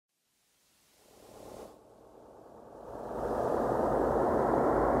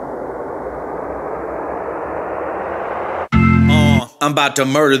I'm about to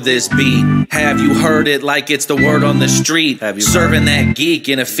murder this beat. Have you heard it like it's the word on the street? Serving that geek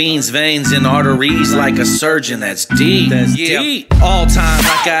in a fiend's veins and arteries like a surgeon. That's deep. That's deep. All time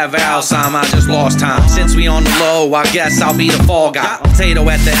like I have Alzheimer's, I just lost time. Since we on the low, I guess I'll be the fall guy. Potato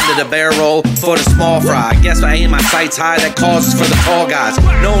at the end of the barrel for the small fry. I guess I aim my sights high, that causes for the tall guys.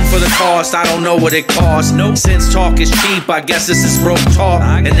 Known for the cost, I don't know what it costs. Since talk is cheap, I guess this is broke talk.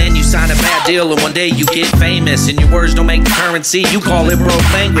 And then you sign a bad deal and one day you get famous and your words don't make the currency, you call it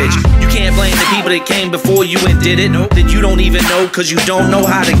broke language. You can't blame the people that came before you and did it, that you don't even know cause you don't know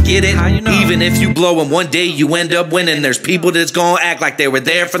how to get it. Even if you blow and one day you end up winning, there's people that's gonna act like they were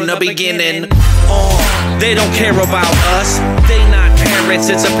there from the beginning. They don't care about us, they not parents,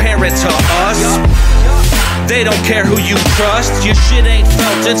 it's apparent to us. They don't care who you trust, your shit ain't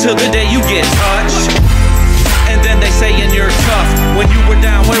felt until the day you get touched. And then they saying you're tough when you were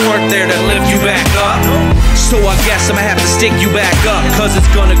down, we weren't there to lift you back up. So I guess I'ma have to stick you back up, cause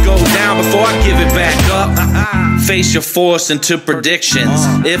it's gonna go down before I give it back up. Face your force into predictions.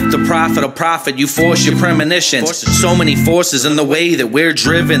 If the prophet will profit, you force your premonitions. So many forces in the way that we're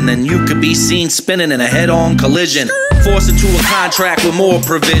driven, then you could be seen spinning in a head-on collision. Forced into a contract with more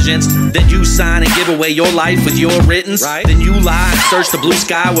provisions. Then you sign and give away your life with your writtens. Then you lie and search the blue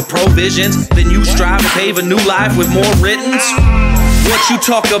sky with provisions. Then you strive to pave a new life with more writtens. What you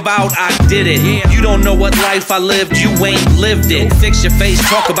talk about, I did it. You don't know what life I lived, you ain't lived it. Fix your face,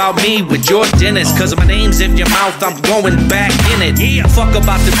 talk about me with your dentist, cause my name's in your mouth, I'm going back in it. Fuck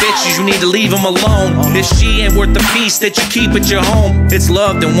about the bitches, you need to leave them alone. If she ain't worth the peace that you keep at your home. It's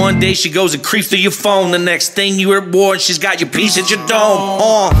love, then one day she goes and creeps through your phone. The next thing you hear war, she's got your piece at your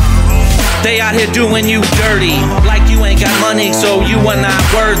dome. They out here doing you dirty, like you ain't got money, so you are not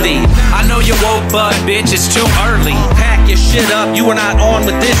worthy. I know you woke, but bitch, it's too early. Pack your shit up, you are not on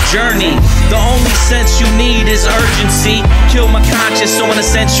with this journey. The only sense you need is urgency. Kill my conscience, so in a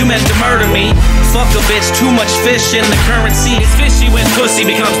sense you meant to murder me. Fuck a bitch, too much fish in the currency. It's fishy when pussy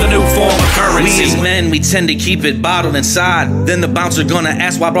becomes the new form of currency. We as men, we tend to keep it bottled inside. Then the bouncer gonna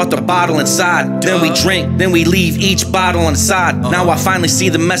ask why I brought the bottle inside. Then we drink, then we leave each bottle on the side. Now I finally see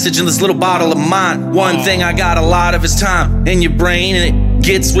the message in this little bottle of mine. One thing I got a lot of is time in your brain, and it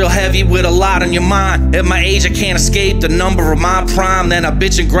gets real heavy with a lot on your mind. At my age I can't escape the number of my prime. Then I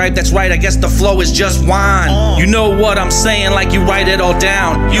bitch and gripe, that's right, I guess the flow is just wine. You know what I'm saying, like you write it all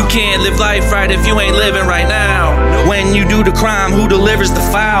down. You can't live life right if you ain't living right now. When you do the crime, who delivers the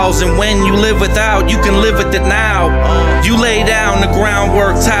files? And when you live without, you can live with it now. You lay down, the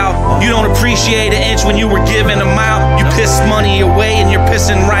groundwork's out. You don't appreciate an inch when you were giving them out. You piss money away and you're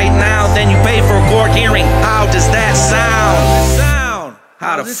pissing right now. Then you pay for a court hearing. How does that sound?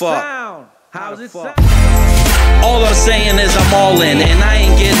 How the fuck? How the fuck? All I'm saying is I'm all in, and I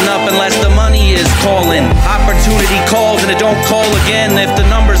ain't getting up unless the money is calling. Opportunity calls and it don't call again. If the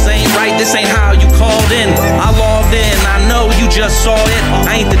numbers ain't right, this ain't how you called in. I logged in, I know you just saw it.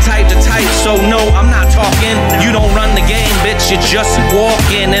 I ain't the type to type, so no, I'm not talking. You don't run the game, bitch, you just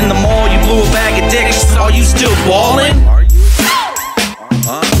walking. In the mall, you blew a bag of dicks. Are you still ballin'?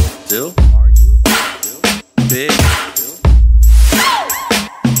 Still?